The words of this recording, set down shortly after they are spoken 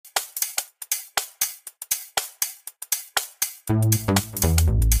Told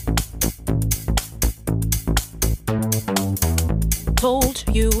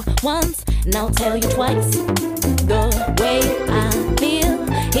you once, and I'll tell you twice. The way I feel,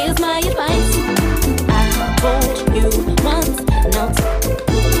 here's my advice. I told you once, and I'll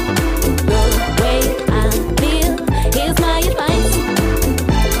the way I feel, here's my advice.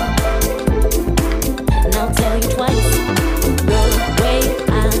 And I'll tell you twice. The way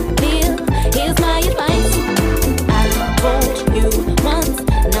I feel, here's my advice. I told you once,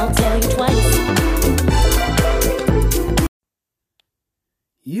 and I'll tell you twice.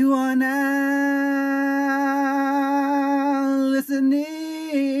 You are now listening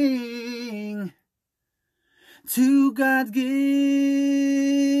to God's gift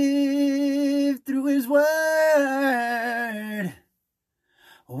through His Word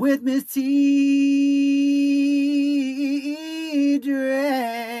with Miss T.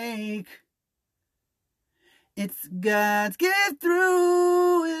 Drake. It's God's gift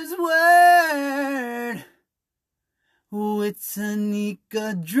through His Word with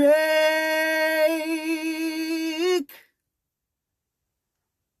Tanika Drake.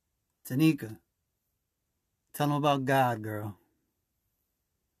 Tanika, tell them about God, girl.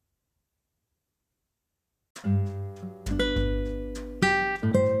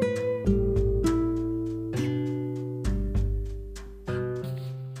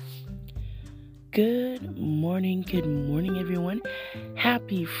 Good morning, everyone.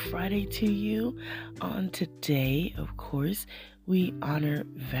 Happy Friday to you. On today, of course, we honor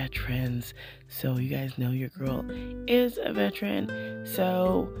veterans. So you guys know your girl is a veteran.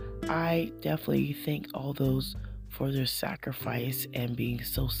 So I definitely thank all those for their sacrifice and being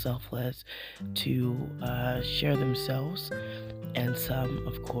so selfless to share themselves. And some,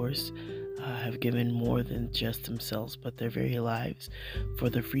 of course, have given more than just themselves, but their very lives for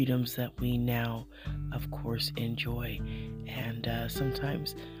the freedoms that we now, of course, enjoy. And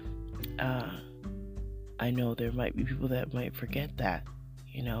sometimes I know there might be people that might forget that,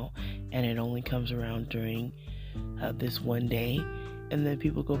 and it only comes around during this one day, and then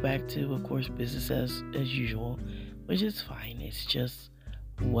people go back to, of course, business as usual, which is fine. It's just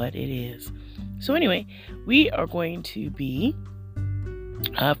what it is. So anyway, we are going to be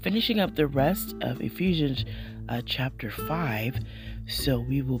finishing up the rest of Ephesians chapter 5. So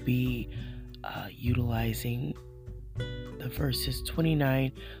we will be utilizing the verses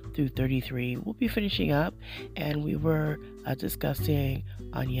 29 through 33. We'll be finishing up, and we were discussing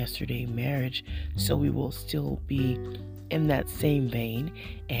on yesterday marriage. So we will still be in that same vein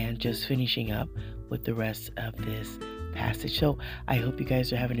and just finishing up with the rest of this passage. So I hope you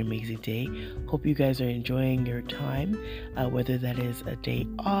guys are having an amazing day. Hope you guys are enjoying your time, whether that is a day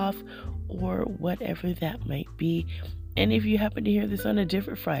off or whatever that might be. And if you happen to hear this on a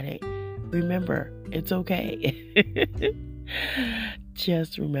different Friday, remember, it's okay.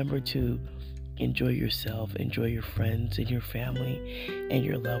 Just remember to enjoy yourself, enjoy your friends and your family and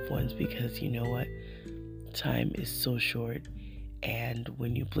your loved ones, because you know what? Time is so short, and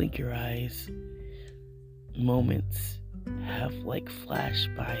when you blink your eyes, moments have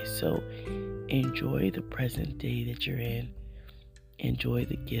flashed by. So enjoy the present day that you're in. Enjoy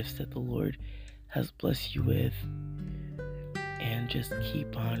the gifts that the Lord has blessed you with, and just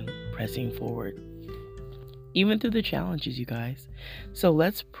keep on pressing forward, even through the challenges, you guys. So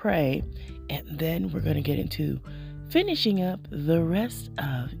let's pray, and then we're going to get into finishing up the rest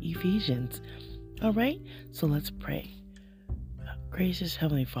of Ephesians. All right, so let's pray. Gracious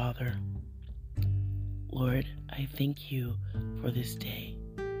Heavenly Father, Lord, I thank you for this day.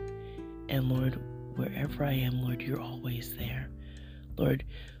 And Lord, wherever I am, Lord, you're always there. Lord,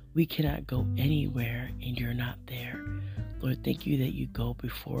 we cannot go anywhere and you're not there. Lord, thank you that you go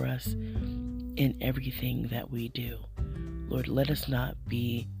before us in everything that we do. Lord, let us not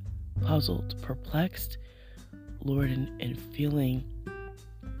be puzzled, perplexed, Lord, and feeling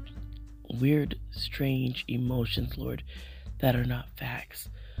weird, strange emotions, Lord, that are not facts.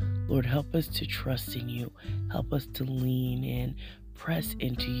 Lord, help us to trust in you. Help us to lean in, press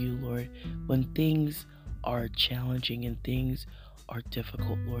into you, Lord, when things are challenging and things are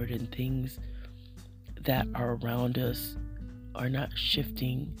difficult, Lord, and things that are around us are not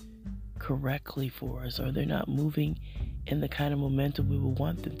shifting correctly for us, or they're not moving in the kind of momentum we would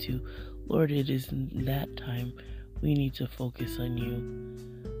want them to. Lord, it is in that time we need to focus on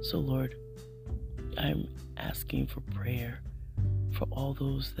you. So, Lord, I'm asking for prayer for all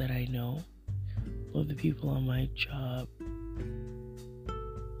those that I know, Lord, the people on my job,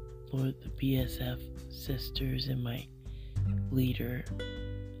 Lord, the BSF sisters and my leader,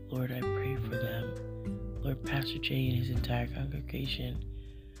 Lord, I pray for them. Lord, Pastor Jay and his entire congregation,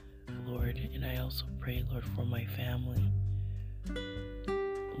 Lord, and I also pray, Lord, for my family,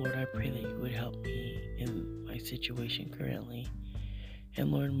 Lord, I pray that you would help me in my situation currently.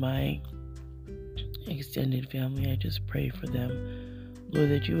 And Lord, my extended family, I just pray for them, Lord,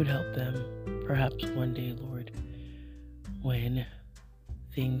 that you would help them perhaps one day, Lord, when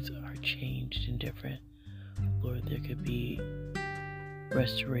things are changed and different. Lord, there could be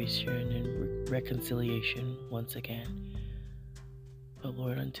restoration and reconciliation once again. But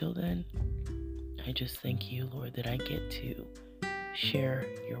Lord, until then, I just thank you, Lord, that I get to share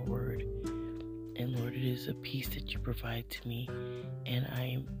your word. And Lord, it is a peace that you provide to me. And I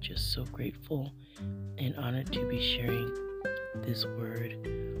am just so grateful and honored to be sharing this word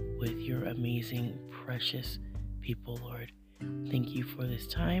with your amazing, precious people, Lord. Thank you for this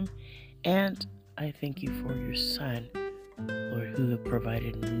time. And I thank you for your Son, Lord, who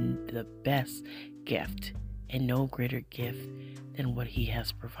provided the best gift and no greater gift than what he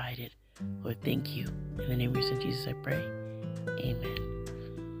has provided. Lord, thank you. In the name of your Son, Jesus, I pray.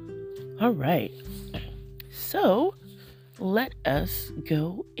 Amen. All right. So let us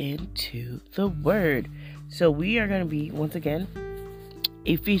go into the word. So we are going to be, once again,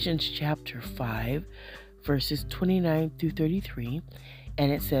 Ephesians chapter 5, verses 29 through 33.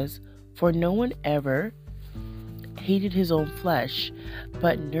 And it says, "For no one ever hated his own flesh,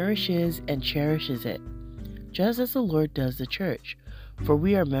 but nourishes and cherishes it, just as the Lord does the church. For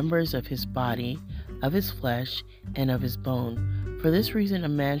we are members of his body, of his flesh, and of his bone. For this reason a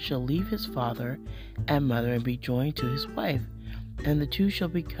man shall leave his father and mother and be joined to his wife, and the two shall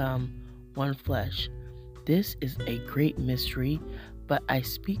become one flesh. This is a great mystery, but I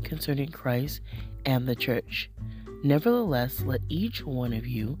speak concerning Christ and the church. Nevertheless, let each one of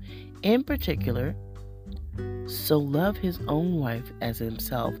you, in particular, so love his own wife as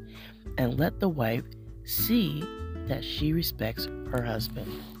himself, and let the wife see that she respects her husband."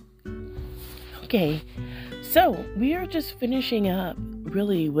 Okay, so we are just finishing up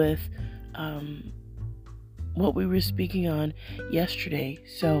really with what we were speaking on yesterday.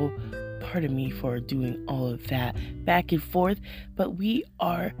 So pardon me for doing all of that back and forth, but we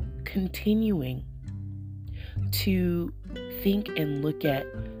are continuing to think and look at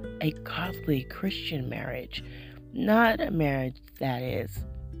a godly Christian marriage, not a marriage that is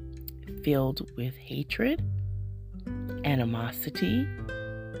filled with hatred, animosity,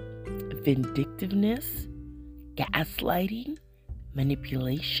 vindictiveness, gaslighting,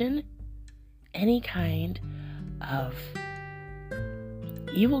 manipulation, any kind of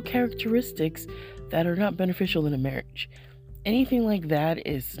evil characteristics that are not beneficial in a marriage. Anything like that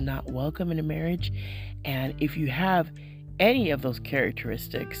is not welcome in a marriage. And if you have any of those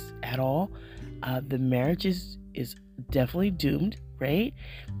characteristics at all, the marriage is definitely doomed, right?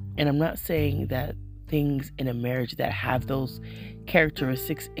 And I'm not saying that things in a marriage that have those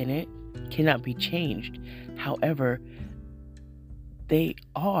characteristics in it cannot be changed. However, they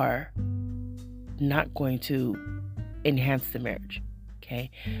are not going to enhance the marriage, okay?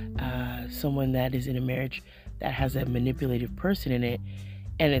 Someone that is in a marriage that has a manipulative person in it,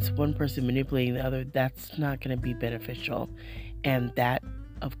 and it's one person manipulating the other, that's not going to be beneficial. And that,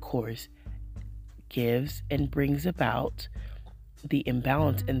 of course, gives and brings about the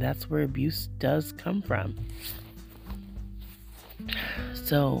imbalance, and that's where abuse does come from.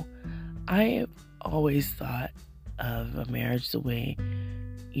 So I have always thought of a marriage the way,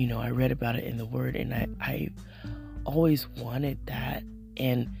 I read about it in the Word, and I always wanted that,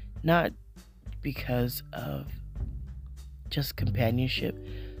 and not because of just companionship,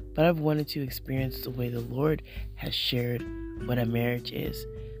 but I've wanted to experience the way the Lord has shared what a marriage is.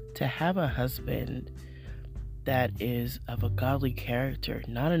 To have a husband that is of a godly character,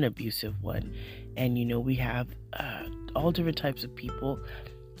 not an abusive one. And we have all different types of people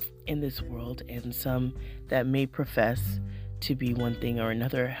in this world, and some that may profess to be one thing or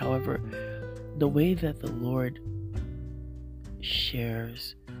another. However, the way that the Lord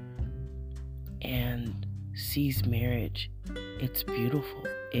shares and sees marriage, it's beautiful.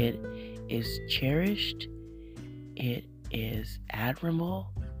 It is cherished. It is admirable.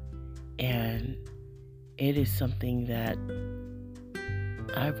 And it is something that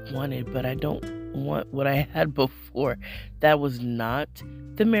I've wanted, but I don't want what I had before. That was not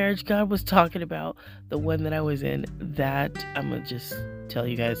the marriage God was talking about. The one that I was in, that I'm going to just tell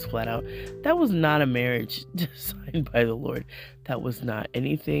you guys flat out, that was not a marriage designed by the Lord. That was not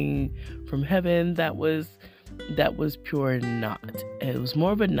anything from heaven. That was pure not. It was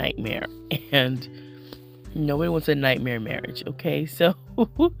more of a nightmare, and nobody wants a nightmare marriage, okay? So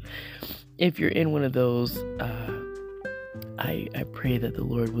if you're in one of those, I pray that the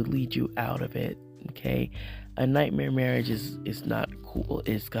Lord would lead you out of it, okay? A nightmare marriage is not cool.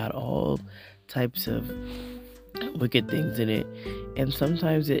 It's got all types of wicked things in it. And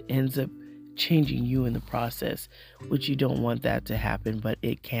sometimes it ends up changing you in the process, which you don't want that to happen, but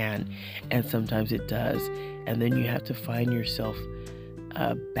it can. And sometimes it does. And then you have to find yourself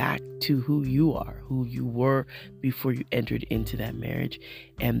back to who you are, who you were before you entered into that marriage.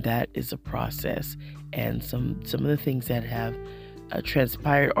 And that is a process. And some of the things that have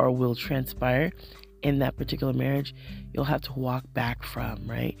transpired or will transpire in that particular marriage, you'll have to walk back from,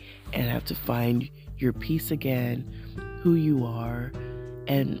 right? And have to find your peace again, who you are,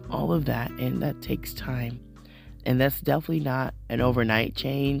 and all of that. And that takes time. And that's definitely not an overnight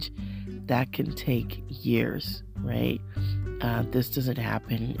change. That can take years, right? This doesn't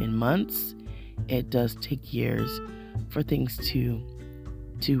happen in months. It does take years for things to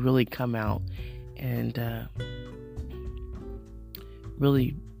really come out and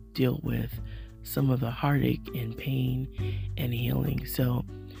really deal with some of the heartache and pain and healing. So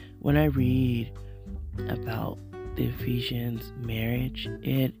when I read about the Ephesians marriage,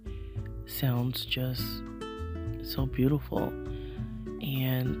 it sounds just so beautiful,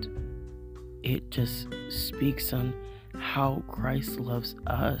 and it just speaks on how Christ loves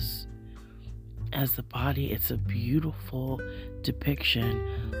us as the body. It's a beautiful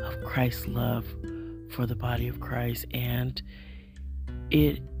depiction of Christ's love for the body of Christ, and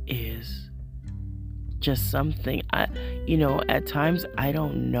it is just something, at times I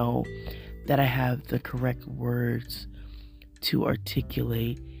don't know that I have the correct words to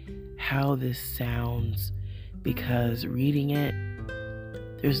articulate how this sounds, because reading it,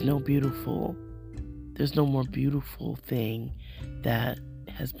 there's no more beautiful thing that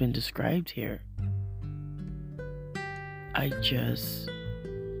has been described here. I just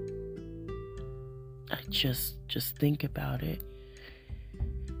think about it,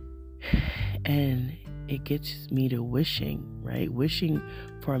 and it gets me to wishing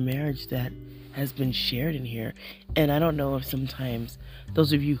for a marriage that has been shared in here. And I don't know if sometimes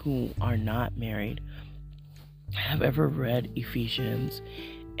those of you who are not married have ever read Ephesians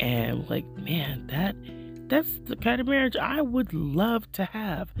and like, man, that's the kind of marriage I would love to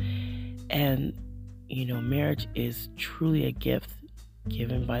have. And marriage is truly a gift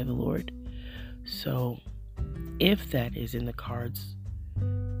given by the Lord. So if that is in the cards,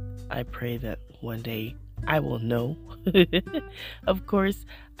 I pray that one day I will know. Of course,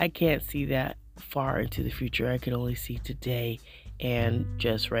 I can't see that far into the future. I can only see today and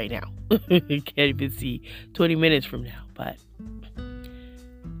just right now. Can't even see 20 minutes from now. But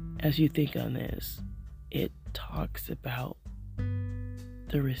as you think on this, it talks about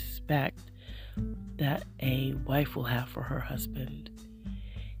the respect that a wife will have for her husband.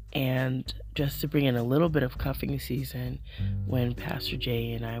 And just to bring in a little bit of cuffing season, when Pastor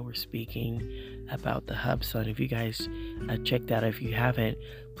Jay and I were speaking about the Hub Son, if you guys check that out, if you haven't,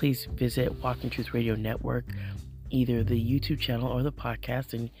 please visit Walking Truth Radio Network, either the YouTube channel or the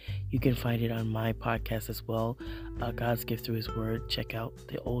podcast, and you can find it on my podcast as well, God's Gift Through His Word. Check out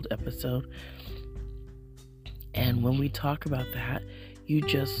the old episode. And when we talk about that, you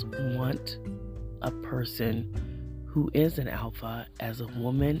just want a person who is an alpha as a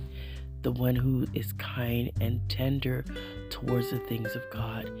woman, the one who is kind and tender towards the things of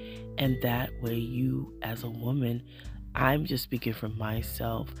God. And that way you, as a woman, I'm just speaking for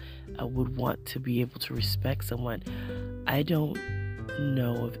myself, I would want to be able to respect someone. I don't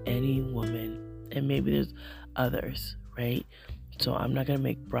know of any woman, and maybe there's others, right? So I'm not going to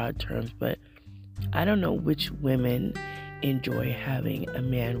make broad terms, but I don't know which women enjoy having a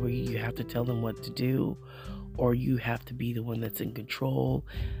man where you have to tell them what to do, or you have to be the one that's in control,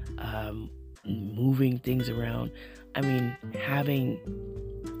 moving things around. I mean, having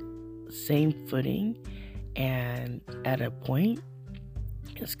same footing and at a point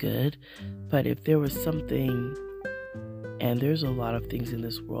is good. But if there was something, and there's a lot of things in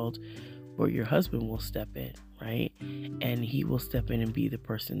this world where your husband will step in, right? And he will step in and be the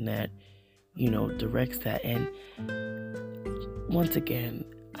person that, directs that. And once again,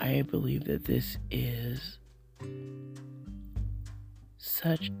 I believe that this is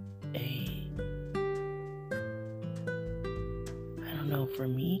such a, I don't know, for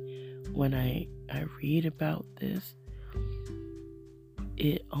me, when I read about this,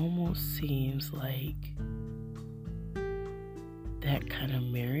 it almost seems like that kind of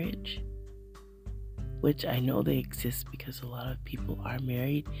marriage, which I know they exist because a lot of people are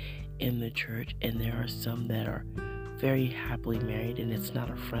married in the church, and there are some that are very happily married, and it's not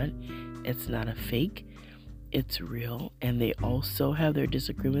a front, it's not a fake, it's real. And they also have their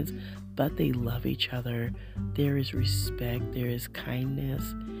disagreements, but they love each other. There is respect, there is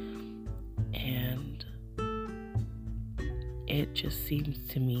kindness, and it just seems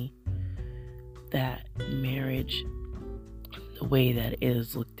to me that marriage, the way that it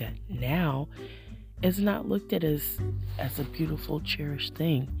is looked at now, is not looked at as a beautiful, cherished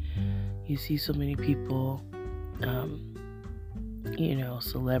thing. You see so many people,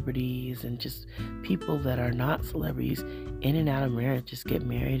 celebrities and just people that are not celebrities in and out of marriage, just get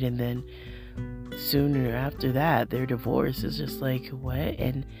married, and then sooner after that their divorce is just like, what?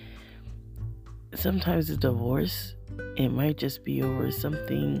 And sometimes the divorce, it might just be over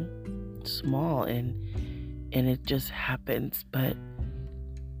something small, and it just happens. But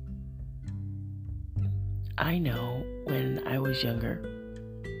I know when I was younger,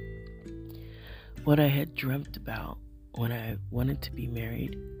 what I had dreamt about when I wanted to be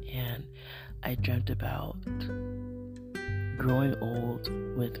married, and I dreamt about growing old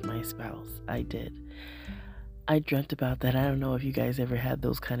with my spouse. I did. I dreamt about that. I don't know if you guys ever had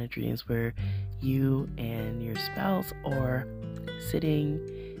those kind of dreams where you and your spouse are sitting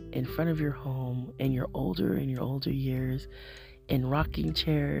in front of your home and you're older in your older years in rocking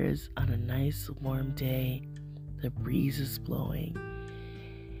chairs on a nice warm day. The breeze is blowing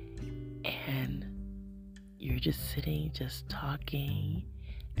and you're just sitting, just talking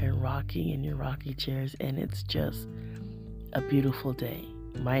and rocking in your rocking chairs, and it's just a beautiful day.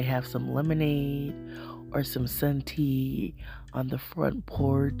 You might have some lemonade or some sun tea on the front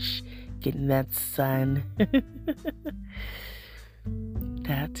porch, getting that sun.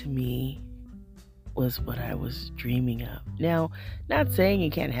 That to me was what I was dreaming of. Now, not saying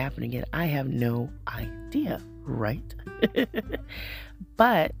it can't happen again. I have no idea, right?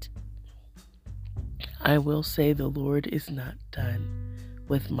 But I will say the Lord is not done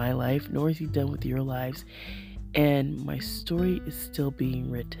with my life, nor is He done with your lives. And my story is still being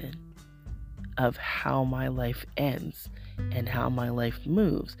written of how my life ends and how my life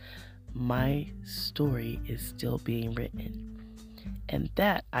moves. My story is still being written. And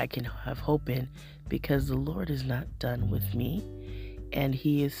that I can have hope in, because the Lord is not done with me, and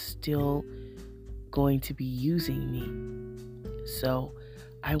He is still going to be using me. So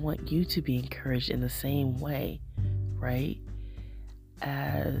I want you to be encouraged in the same way, right?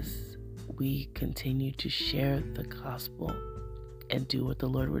 As we continue to share the gospel and do what the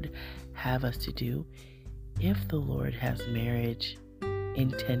Lord would have us to do. If the Lord has marriage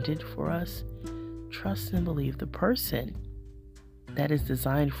intended for us, trust and believe the person that is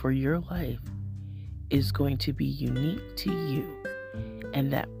designed for your life is going to be unique to you,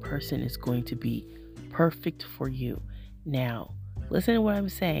 and that person is going to be perfect for you. Now, listen to what I'm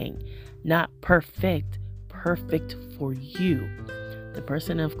saying. Not perfect, perfect for you. The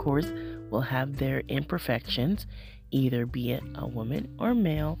person, of course, will have their imperfections, either be it a woman or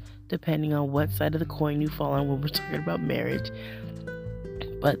male, depending on what side of the coin you fall on when we're talking about marriage.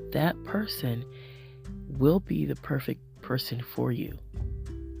 But that person will be the perfect person for you.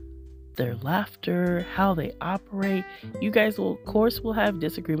 Their laughter, how they operate. You guys will, of course, will have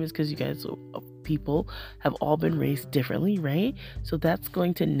disagreements because you guys, people have all been raised differently, right? So that's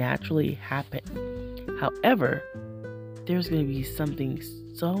going to naturally happen. However, there's going to be something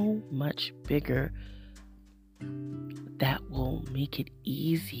so much bigger that will make it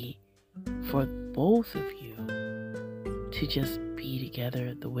easy for both of you to just be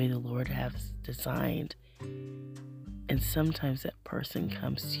together the way the Lord has designed. And sometimes that person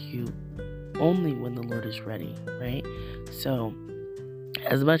comes to you only when the Lord is ready, right? So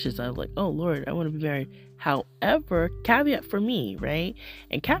as much as I'm like, oh Lord, I want to be married. However, caveat for me, right?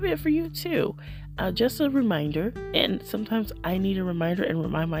 And caveat for you too. Just a reminder, and sometimes I need a reminder and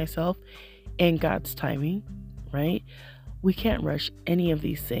remind myself in God's timing, right? We can't rush any of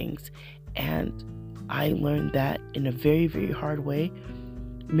these things. And I learned that in a very, very hard way.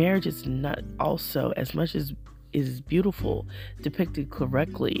 Marriage is not also, as much as is beautiful, depicted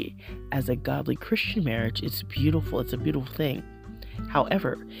correctly as a godly Christian marriage. It's beautiful. It's a beautiful thing.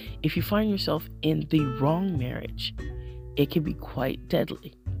 However, if you find yourself in the wrong marriage, it can be quite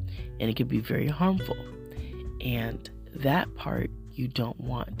deadly and it can be very harmful. And that part you don't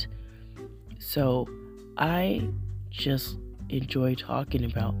want. So I just enjoy talking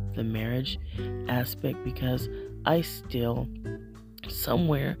about the marriage aspect because I still,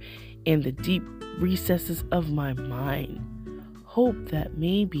 somewhere in the deep recesses of my mind, hope that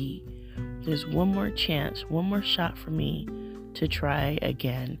maybe there's one more chance, one more shot for me to try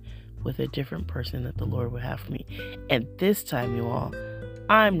again with a different person that the Lord would have for me. And this time, you all,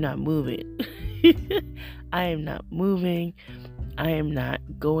 I'm not moving. I am not moving. I am not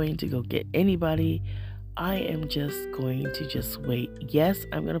going to go get anybody. I am just going to just wait. Yes,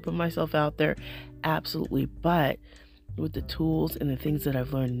 I'm going to put myself out there. Absolutely. But with the tools and the things that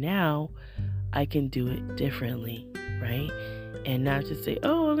I've learned now, I can do it differently, right? and not just say,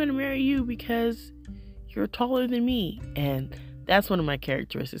 oh, I'm going to marry you because you're taller than me. And that's one of my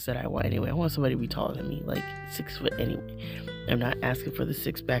characteristics that I want anyway. I want somebody to be taller than me, like 6 foot anyway. I'm not asking for the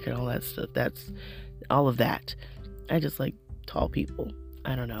 6-pack and all that stuff. That's all of that. I just like tall people.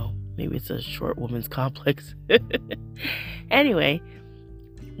 I don't know. Maybe it's a short woman's complex. Anyway,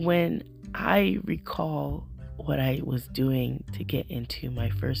 when I recall what I was doing to get into my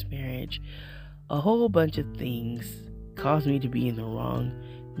first marriage, a whole bunch of things caused me to be in the wrong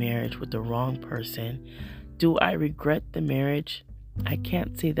marriage with the wrong person. Do I regret the marriage? I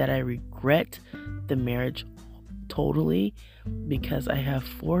can't say that I regret the marriage totally, because I have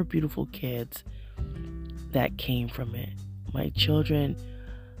 4 beautiful kids that came from it. My children,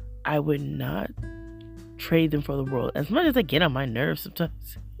 I would not trade them for the world, as much as I get on my nerves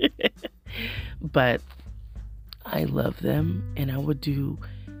sometimes. But I love them, and I would do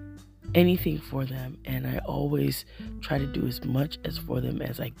anything for them, and I always try to do as much as for them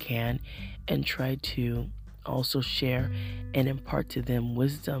as I can, and try to also share and impart to them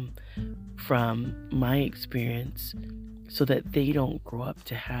wisdom from my experience, so that they don't grow up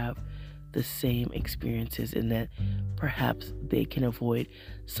to have the same experiences, and that perhaps they can avoid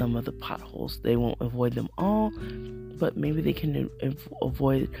some of the potholes. They won't avoid them all, but maybe they can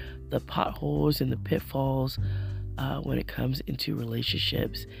avoid the potholes and the pitfalls when it comes into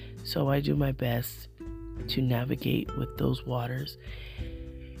relationships. So I do my best to navigate with those waters.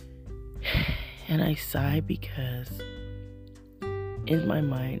 And I sigh because in my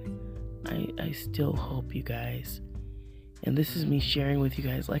mind, I still hope you guys, and this is me sharing with you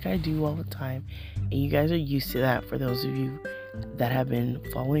guys like I do all the time, and you guys are used to that for those of you that have been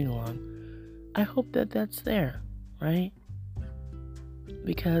following along. I hope that that's there, right?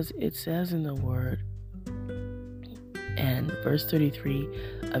 Because it says in the Word, and verse 33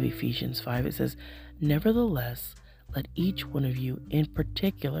 of Ephesians 5, it says, nevertheless, let each one of you in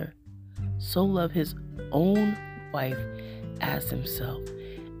particular so love his own wife as himself,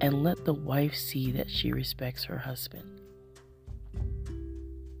 and let the wife see that she respects her husband.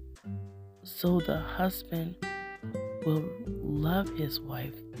 So the husband will love his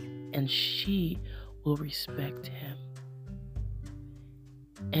wife, and she will respect him.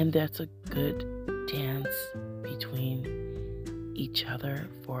 And that's a good dance between each other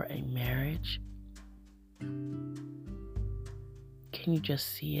for a marriage. Can you just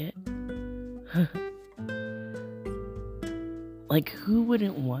see it? Like, who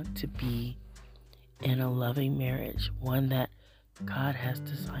wouldn't want to be in a loving marriage, one that God has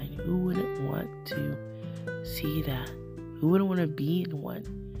designed? Who wouldn't want to see that? Who wouldn't want to be in one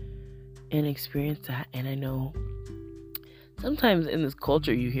and experience that? And I know sometimes in this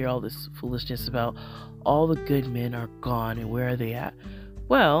culture you hear all this foolishness about all the good men are gone and where are they at?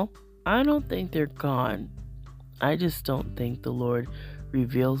 Well, I don't think they're gone. I just don't think the Lord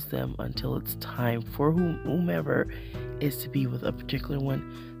reveals them until it's time for whomever is to be with a particular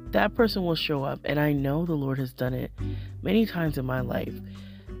one. That person will show up, and I know the Lord has done it many times in my life.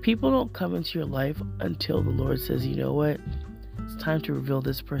 People don't come into your life until the Lord says, you know what, it's time to reveal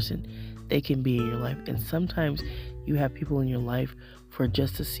this person. They can be in your life. And sometimes you have people in your life for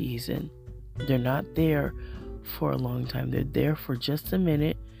just a season. They're not there for a long time. They're there for just a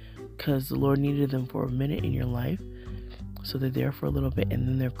minute because the Lord needed them for a minute in your life. So they're there for a little bit, and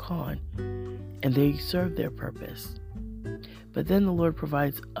then they're gone, and they serve their purpose. But then the Lord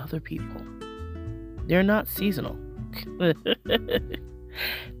provides other people. They're not seasonal.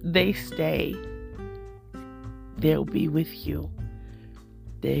 They stay. They'll be with you.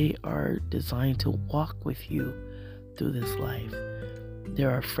 They are designed to walk with you through this life. There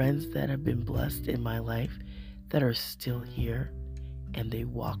are friends that have been blessed in my life that are still here, and they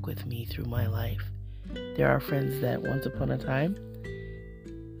walk with me through my life. There are friends that once upon a time,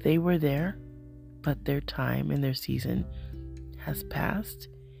 they were there, but their time and their season has passed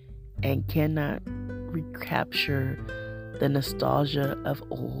and cannot recapture the nostalgia of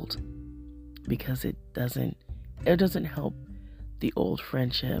old, because it doesn't help the old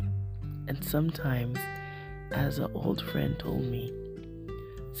friendship. And sometimes, as an old friend told me,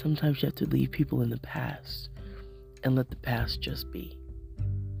 sometimes you have to leave people in the past and let the past just be.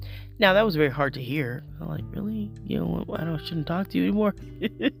 Now, that was very hard to hear. I'm like, really? You know, I shouldn't talk to you anymore.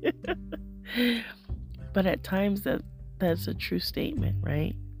 But at times that's a true statement,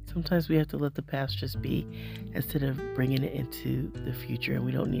 right? Sometimes we have to let the past just be instead of bringing it into the future, and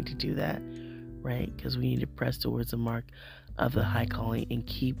we don't need to do that, right? Because we need to press towards the mark of the high calling and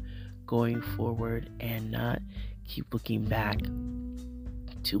keep going forward and not keep looking back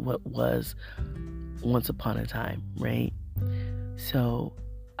to what was once upon a time, right? So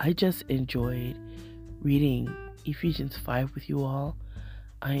I just enjoyed reading Ephesians 5 with you all.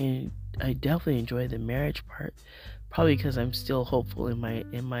 I definitely enjoy the marriage part, probably because I'm still hopeful in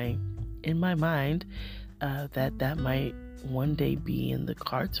my mind that might one day be in the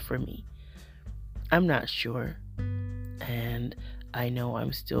cards for me. I'm not sure, and I know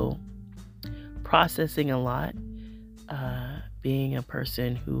I'm still processing a lot, being a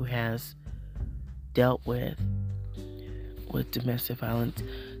person who has dealt with domestic violence.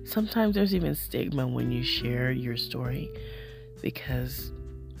 Sometimes there's even stigma when you share your story, because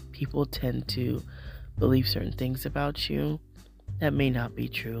people tend to believe certain things about you that may not be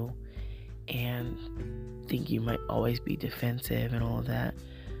true, and think you might always be defensive and all of that.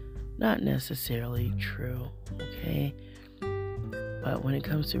 Not necessarily true, okay? But when it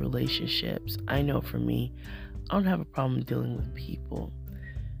comes to relationships, I know for me, I don't have a problem dealing with people.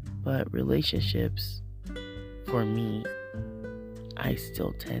 But relationships, for me, I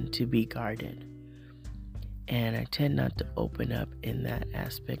still tend to be guarded. And I tend not to open up in that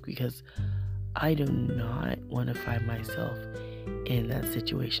aspect, because I do not want to find myself in that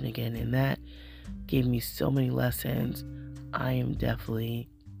situation again. And that gave me so many lessons. I am definitely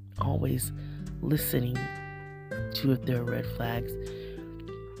always listening to if there are red flags,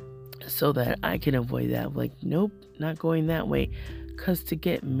 so that I can avoid that. Like, nope, not going that way. Because to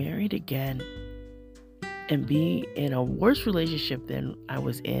get married again and be in a worse relationship than I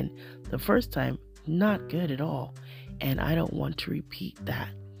was in the first time, not good at all. And I don't want to repeat that.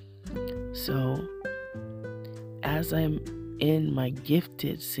 So as I'm in my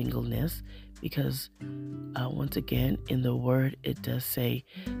gifted singleness, because once again, in the word, it does say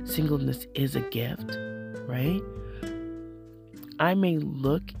singleness is a gift, right? I may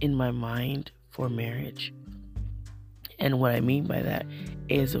look in my mind for marriage. And what I mean by that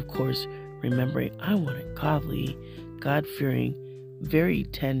is, of course, remembering I want a godly, God-fearing, very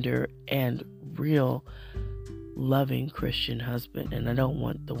tender and real, loving Christian husband. And I don't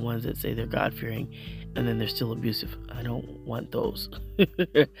want the ones that say they're God-fearing and then they're still abusive. I don't want those.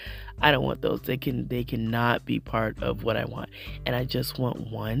 I don't want those. They cannot be part of what I want. And I just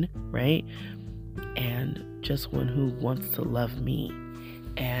want one, right? And just one who wants to love me.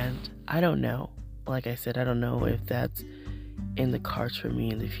 And I don't know. Like I said, I don't know if that's in the cards for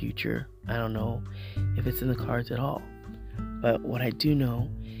me in the future. I don't know if it's in the cards at all. But what I do know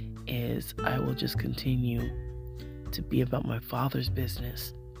is I will just continue to be about my Father's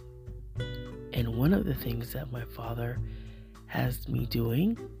business. And one of the things that my Father has me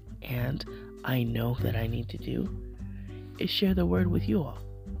doing, and I know that I need to do, is share the word with you all.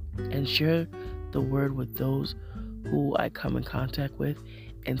 And share the word with those who I come in contact with,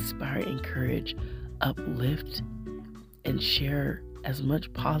 inspire, encourage, uplift, and share as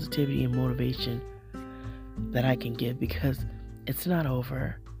much positivity and motivation that I can give, because it's not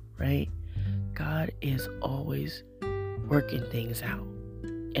over, right? God is always working things out,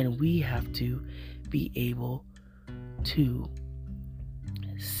 and we have to be able to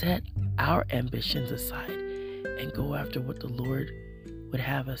set our ambitions aside and go after what the Lord would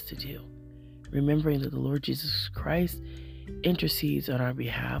have us to do, remembering that the Lord Jesus Christ intercedes on our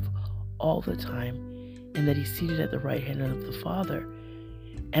behalf all the time, and that He's seated at the right hand of the Father,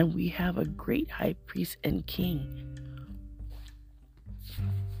 and we have a great high priest and king.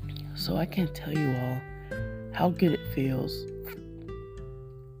 So I can't tell you all how good it feels,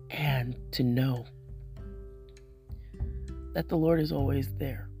 and to know that the Lord is always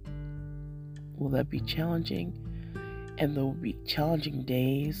there. Will that be challenging? And there will be challenging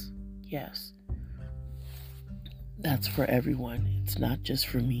days, yes. That's for everyone. It's not just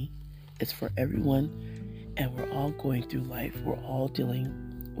for me. It's for everyone. And we're all going through life. We're all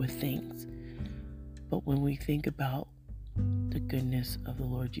dealing with things. But when we think about the goodness of the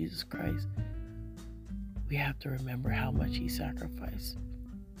Lord Jesus Christ, we have to remember how much He sacrificed.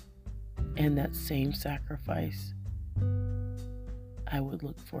 And that same sacrifice I would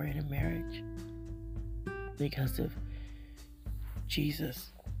look for in a marriage. Because if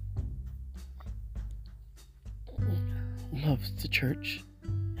Jesus loves the church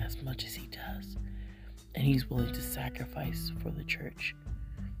as much as He does, and He's willing to sacrifice for the church,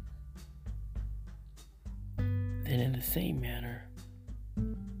 then in the same manner,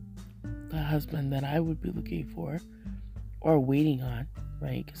 the husband that I would be looking for, or waiting on,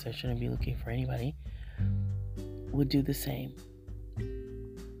 right, because I shouldn't be looking for anybody, would do the same.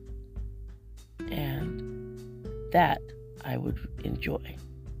 And that I would enjoy,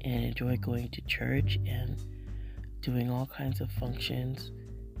 and enjoy going to church and doing all kinds of functions.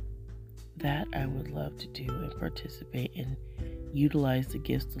 That I would love to do and participate and utilize the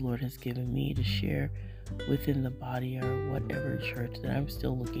gifts the Lord has given me to share within the body or whatever church that I'm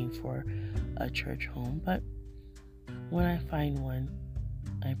still looking for a church home. But when I find one,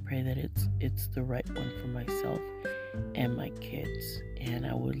 I pray that it's the right one for myself and my kids. And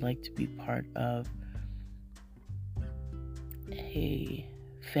I would like to be part of a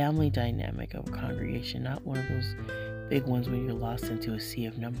family dynamic of a congregation, not one of those big ones when you're lost into a sea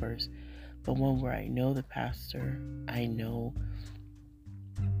of numbers, but one where I know the pastor, I know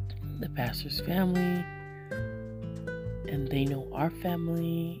the pastor's family, and they know our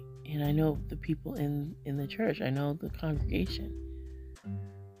family, and I know the people in the church. I know the congregation.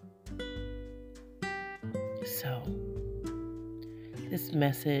 So this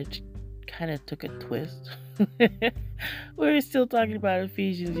message kind of took a twist. We were still talking about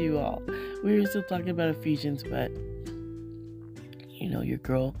Ephesians, you all. We were still talking about Ephesians, but your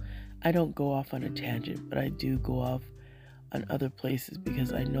girl, I don't go off on a tangent, but I do go off on other places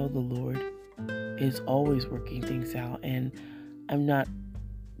because I know the Lord is always working things out, and I'm not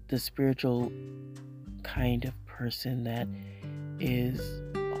the spiritual kind of person that is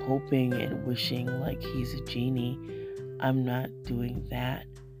hoping and wishing like he's a genie. I'm not doing that.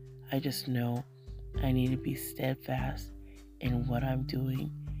 I just know I need to be steadfast in what I'm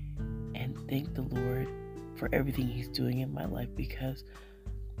doing and thank the Lord for everything he's doing in my life, because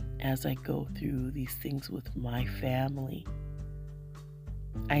as I go through these things with my family,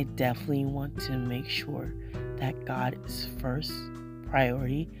 I definitely want to make sure that God is first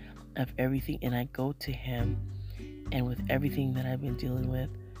priority of everything, and I go to him. And with everything that I've been dealing with,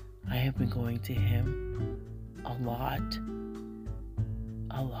 I have been going to him a lot,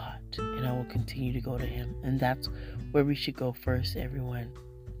 and I will continue to go to him. And that's where we should go first, everyone.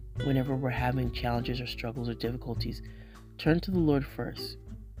 Whenever we're having challenges or struggles or difficulties, turn to the Lord first,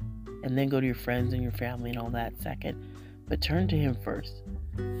 and then go to your friends and your family and all that second. But turn to him first.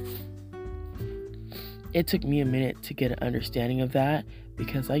 It took me a minute to get an understanding of that,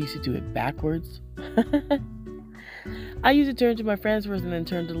 because I used to do it backwards. I used to turn to my friends first and then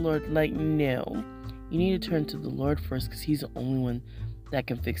turn to the Lord. Like, no. You need to turn to the Lord first, because he's the only one that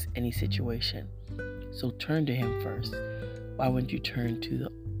can fix any situation. So turn to him first. Why wouldn't you turn to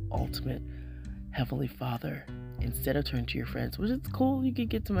the ultimate Heavenly Father instead of turn to your friends? Which is cool. You could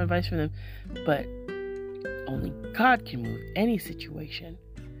get some advice from them, but only God can move any situation.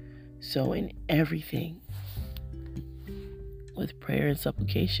 So in everything, with prayer and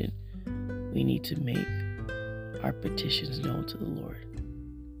supplication, we need to make our petitions known to the Lord.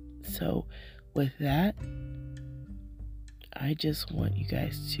 So with that, I just want you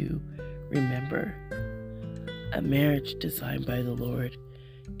guys to remember, a marriage designed by the Lord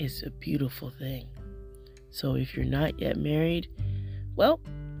is a beautiful thing. So if you're not yet married, well,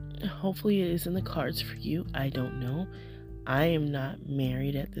 hopefully it is in the cards for you. I don't know. I am not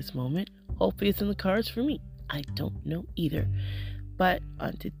married at this moment. Hopefully it's in the cards for me. I don't know either. But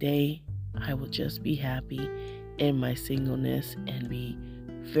on today, I will just be happy in my singleness and be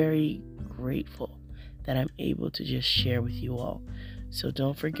very grateful that I'm able to just share with you all. So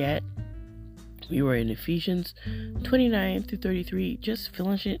don't forget, we were in Ephesians 29 through 33, just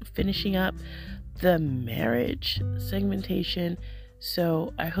finishing up the marriage segmentation.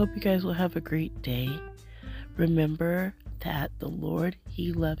 So I hope you guys will have a great day. Remember that the Lord,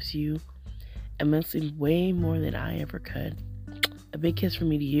 he loves you immensely, way more than I ever could. A big kiss from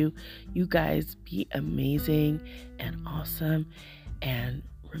me to you. You guys be amazing and awesome. And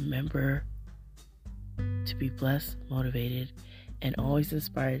remember to be blessed, motivated, and always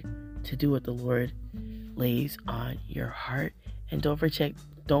inspired to do what the Lord lays on your heart. And do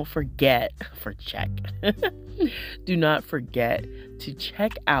not forget to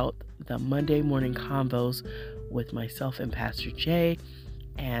check out the Monday morning convos with myself and Pastor Jay.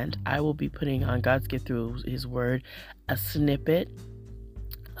 And I will be putting on God's Gift Through His Word a snippet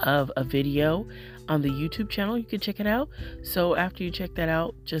of a video on the YouTube channel. You can check it out. So after you check that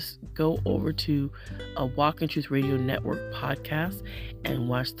out, just go over to a Walk in Truth Radio Network podcast and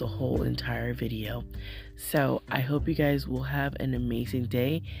watch the whole entire video. So I hope you guys will have an amazing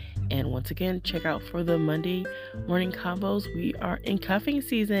day. And once again, check out for the Monday morning combos. We are in cuffing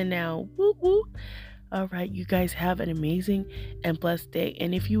season now. Woo woo. All right, you guys have an amazing and blessed day.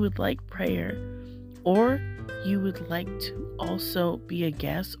 And if you would like prayer, or you would like to also be a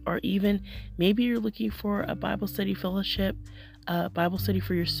guest, or even maybe you're looking for a Bible study fellowship, Bible study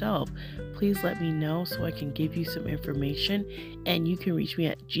for yourself, please let me know so I can give you some information. And you can reach me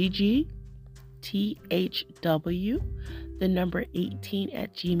at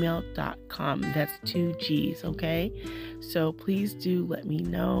ggthw18@gmail.com. That's 2 G's, okay? So please do let me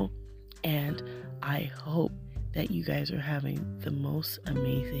know. And I hope that you guys are having the most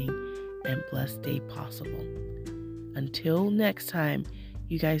amazing and blessed day possible. Until next time,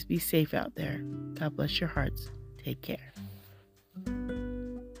 you guys be safe out there. God bless your hearts. Take care.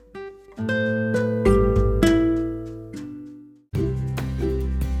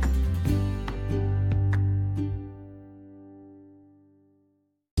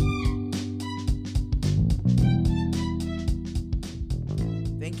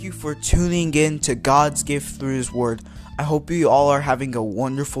 Thank you for tuning in to God's gift through His Word. I hope you all are having a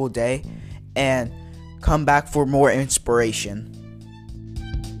wonderful day and come back for more inspiration.